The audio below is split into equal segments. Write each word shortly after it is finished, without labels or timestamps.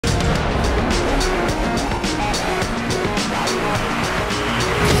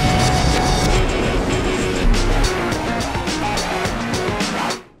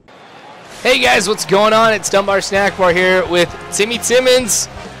Hey guys, what's going on? It's Dunbar Snack Bar here with Timmy Timmons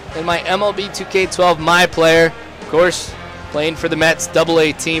and my MLB 2K12 My Player. Of course, playing for the Mets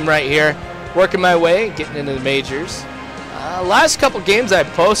AA team right here. Working my way, getting into the majors. Last couple games I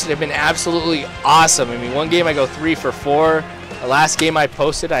posted have been absolutely awesome. I mean, one game I go 3 for 4. The last game I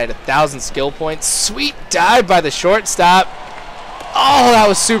posted, I had 1,000 skill points. Sweet dive by the shortstop. Oh, that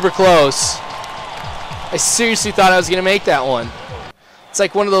was super close. I seriously thought I was going to make that one. It's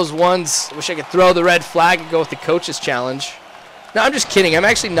like one of those ones, I wish I could throw the red flag and go with the coach's challenge. No, I'm just kidding. I'm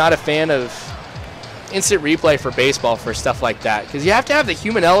actually not a fan of instant replay for baseball for stuff like that, because you have to have the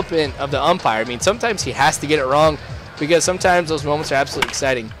human element of the umpire. I mean, sometimes he has to get it wrong, because sometimes those moments are absolutely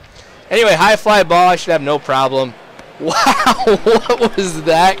exciting. Anyway, high fly ball, I should have no problem. Wow, what was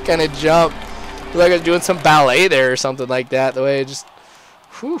that kind of jump? Looked like I was doing some ballet there or something like that, the way it just,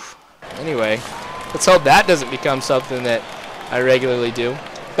 whew. Anyway, let's hope that doesn't become something that I regularly do.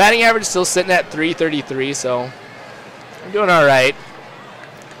 Batting average still sitting at 333, so I'm doing all right.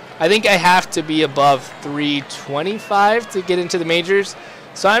 I think I have to be above 325 to get into the majors,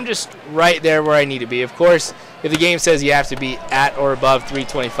 so I'm just right there where I need to be. Of course, if the game says you have to be at or above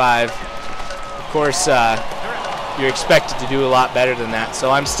 325, of course, you're expected to do a lot better than that. So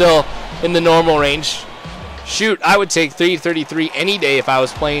I'm still in the normal range. Shoot, I would take 333 any day if I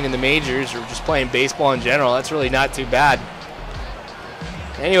was playing in the majors or just playing baseball in general. That's really not too bad.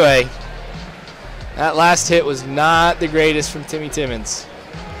 Anyway, that last hit was not the greatest from Timmy Timmons.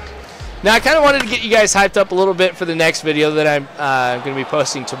 Now, I kind of wanted to get you guys hyped up a little bit for the next video that I'm going to be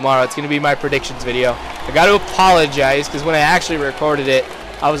posting tomorrow. It's going to be my predictions video. I got to apologize because when I actually recorded it,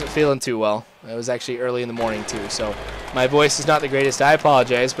 I wasn't feeling too well. It was actually early in the morning too, so my voice is not the greatest. I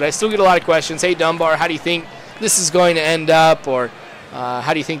apologize, but I still get a lot of questions. Hey, Dunbar, how do you think this is going to end up? Or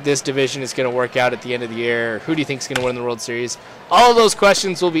how do you think this division is going to work out at the end of the year? Or who do you think is going to win the World Series? All of those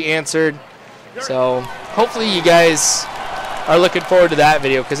questions will be answered. So hopefully you guys are looking forward to that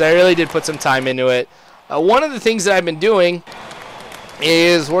video, because I really did put some time into it. One of the things that I've been doing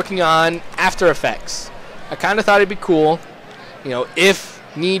is working on After Effects. I kind of thought it'd be cool, you know, if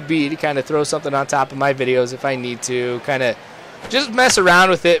need be, to kind of throw something on top of my videos if I need to, kind of just mess around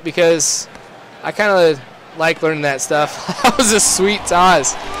with it, because I kind of like learning that stuff. That was a sweet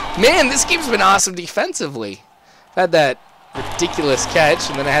toss. Man, this game's been awesome defensively. I had that ridiculous catch,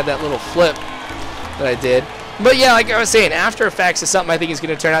 and then I had that little flip that I did. But yeah, like I was saying, After Effects is something I think is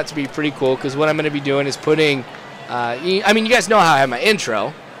going to turn out to be pretty cool, because what I'm going to be doing is putting, I mean, you guys know how I have my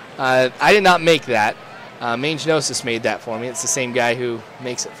intro. I did not make that. Mange Gnosis made that for me. It's the same guy who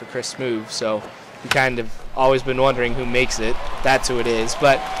makes it for Chris Smoove, so you kind of always been wondering who makes it. That's who it is.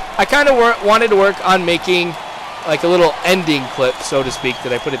 But I kind of wanted to work on making like a little ending clip, so to speak,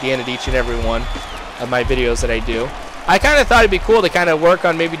 that I put at the end of each and every one of my videos that I do. I kind of thought it'd be cool to kind of work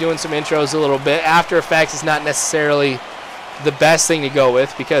on maybe doing some intros a little bit. After Effects is not necessarily the best thing to go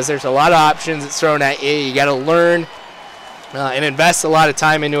with, because there's a lot of options that's thrown at you. You got to learn and invest a lot of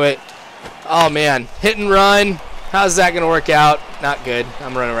time into it. Oh man, hit and run. How's that going to work out? Not good.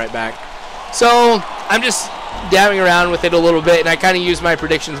 I'm running right back. So I'm just dabbing around with it a little bit, and I kind of use my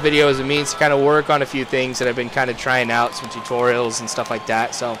predictions video as a means to kind of work on a few things that I've been kind of trying out, some tutorials and stuff like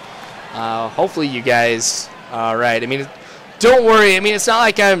that. So hopefully you guys are right. I mean, don't worry. I mean, it's not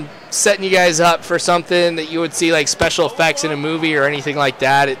like I'm setting you guys up for something that you would see like special effects in a movie or anything like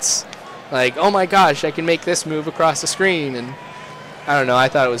that. It's like, oh my gosh, I can make this move across the screen, and I don't know. I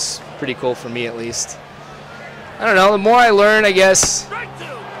thought it was pretty cool for me, at least. I don't know. The more I learn, I guess,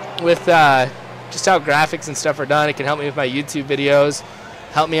 with just how graphics and stuff are done, it can help me with my YouTube videos,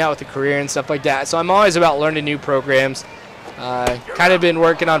 help me out with the career and stuff like that. So I'm always about learning new programs. Kind of been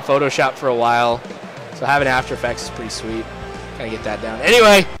working on Photoshop for a while, so having After Effects is pretty sweet. Kind of get that down.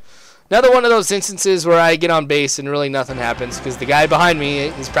 Anyway, another one of those instances where I get on base and really nothing happens, because the guy behind me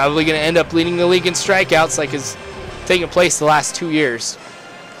is probably going to end up leading the league in strikeouts, like is taking place the last 2 years.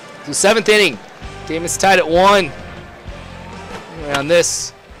 So 7th inning. Game is tied at 1. On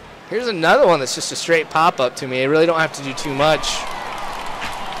this, here's another one that's just a straight pop-up to me. I really don't have to do too much.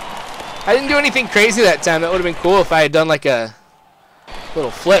 I didn't do anything crazy that time. That would have been cool if I had done like a little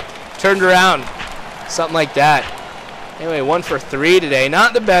flip, turned around, something like that. Anyway, 1 for 3 today.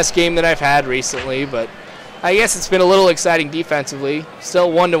 Not the best game that I've had recently, but I guess it's been a little exciting defensively. Still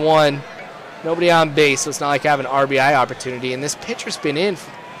 1-1. Nobody on base, so it's not like I have an RBI opportunity. And this pitcher's been in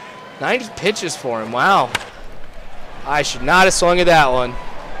 90 pitches for him. Wow. I should not have swung at that one.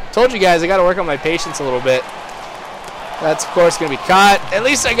 Told you guys I got to work on my patience a little bit. That's, of course, going to be caught. At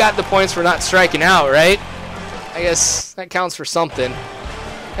least I got the points for not striking out, right? I guess that counts for something.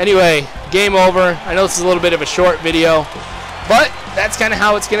 Anyway, game over. I know this is a little bit of a short video, but that's kind of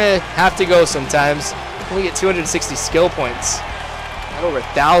how it's going to have to go sometimes. We get 260 skill points. Got over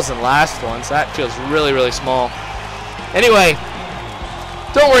 1,000 last one, so that feels really, really small. Anyway,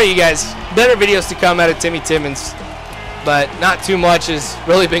 don't worry, you guys. Better videos to come out of Timmy Timmons, but not too much has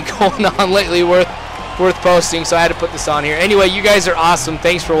really been going on lately worth posting, so I had to put this on here. Anyway, you guys are awesome.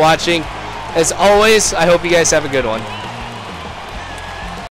 Thanks for watching. As always, I hope you guys have a good one.